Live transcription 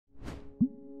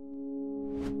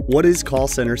What is call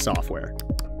center software?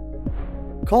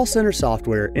 Call center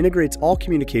software integrates all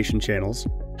communication channels,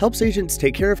 helps agents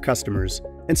take care of customers,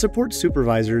 and supports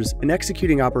supervisors in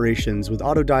executing operations with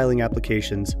auto-dialing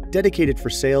applications dedicated for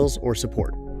sales or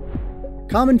support.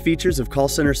 Common features of call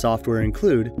center software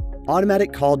include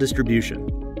automatic call distribution,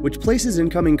 which places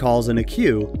incoming calls in a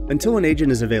queue until an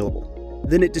agent is available.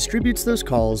 Then it distributes those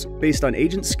calls based on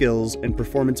agent skills and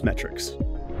performance metrics.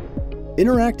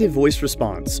 Interactive voice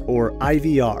response, or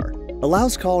IVR,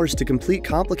 allows callers to complete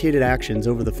complicated actions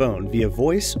over the phone via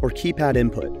voice or keypad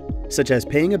input, such as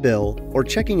paying a bill or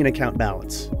checking an account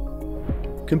balance.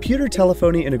 Computer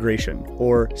telephony integration,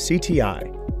 or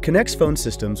CTI, connects phone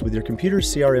systems with your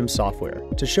computer's CRM software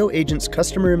to show agents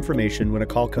customer information when a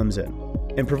call comes in,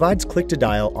 and provides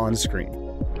click-to-dial on screen.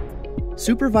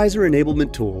 Supervisor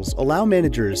enablement tools allow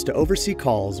managers to oversee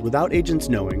calls without agents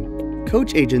knowing,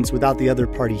 coach agents without the other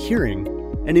party hearing,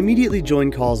 and immediately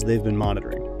join calls they've been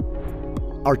monitoring.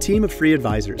 Our team of free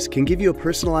advisors can give you a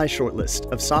personalized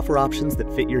shortlist of software options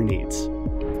that fit your needs.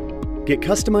 Get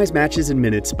customized matches in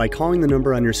minutes by calling the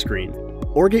number on your screen,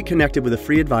 or get connected with a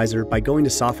free advisor by going to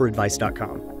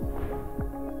softwareadvice.com.